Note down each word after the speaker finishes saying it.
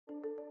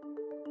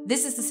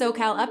This is the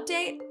SoCal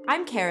Update.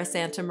 I'm Cara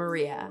Santa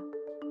Maria.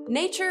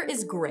 Nature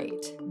is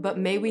great, but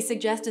may we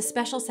suggest a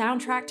special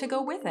soundtrack to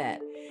go with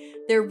it?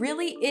 There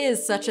really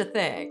is such a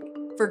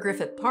thing, for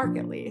Griffith Park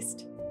at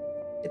least.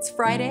 It's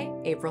Friday,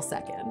 April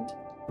 2nd.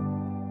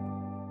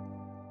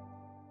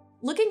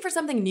 Looking for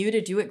something new to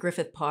do at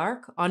Griffith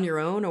Park, on your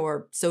own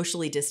or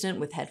socially distant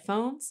with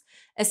headphones?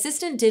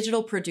 Assistant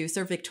digital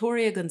producer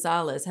Victoria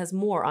Gonzalez has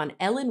more on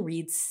Ellen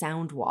Reid's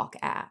Soundwalk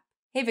app.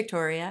 Hey,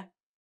 Victoria.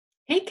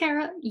 Hey,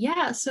 Kara.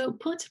 Yeah, so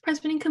Pulitzer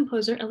Prize-winning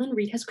composer Ellen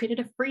Reid has created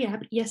a free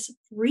app, yes,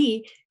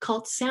 free,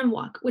 called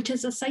Soundwalk, which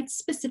is a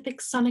site-specific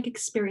sonic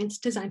experience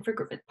designed for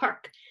Griffith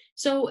Park.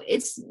 So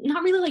it's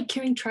not really like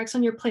carrying tracks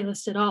on your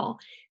playlist at all.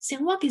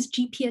 Soundwalk is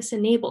GPS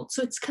enabled,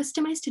 so it's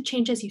customized to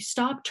change as you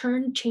stop,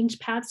 turn, change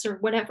paths, or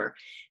whatever.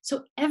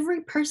 So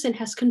every person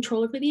has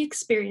control over the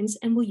experience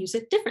and will use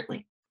it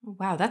differently.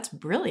 Wow, that's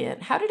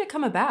brilliant. How did it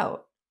come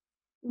about?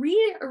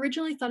 Reed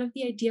originally thought of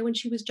the idea when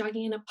she was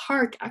jogging in a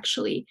park,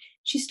 actually.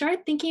 She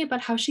started thinking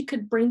about how she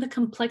could bring the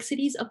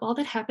complexities of all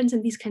that happens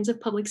in these kinds of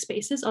public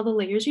spaces, all the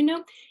layers,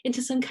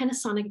 into some kind of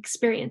sonic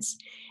experience.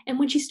 And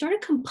when she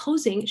started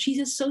composing, she's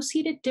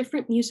associated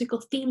different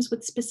musical themes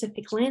with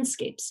specific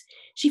landscapes.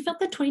 She felt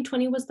that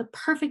 2020 was the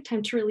perfect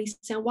time to release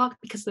Soundwalk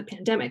because of the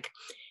pandemic.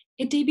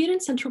 It debuted in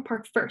Central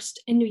Park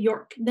first, in New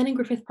York, then in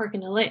Griffith Park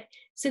in LA,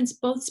 since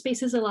both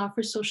spaces allow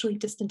for socially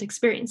distant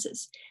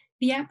experiences.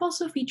 The app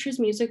also features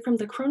music from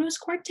the Kronos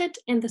Quartet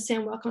and the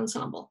Soundwalk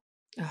Ensemble.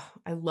 Oh,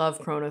 I love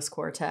Kronos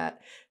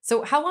Quartet.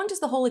 So how long does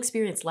the whole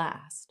experience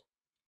last?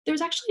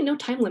 There's actually no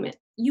time limit.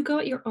 You go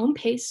at your own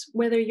pace,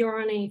 whether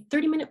you're on a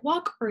 30-minute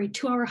walk or a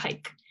 2-hour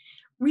hike.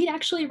 Reed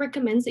actually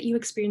recommends that you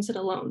experience it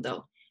alone,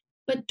 though.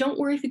 But don't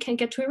worry if you can't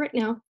get to it right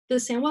now. The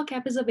Soundwalk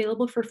app is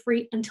available for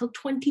free until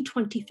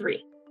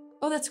 2023.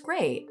 Oh, that's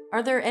great.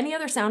 Are there any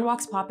other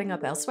soundwalks popping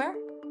up elsewhere?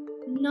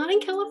 Not in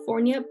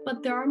California,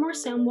 but there are more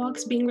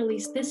Soundwalks being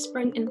released this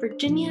spring in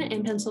Virginia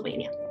and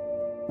Pennsylvania.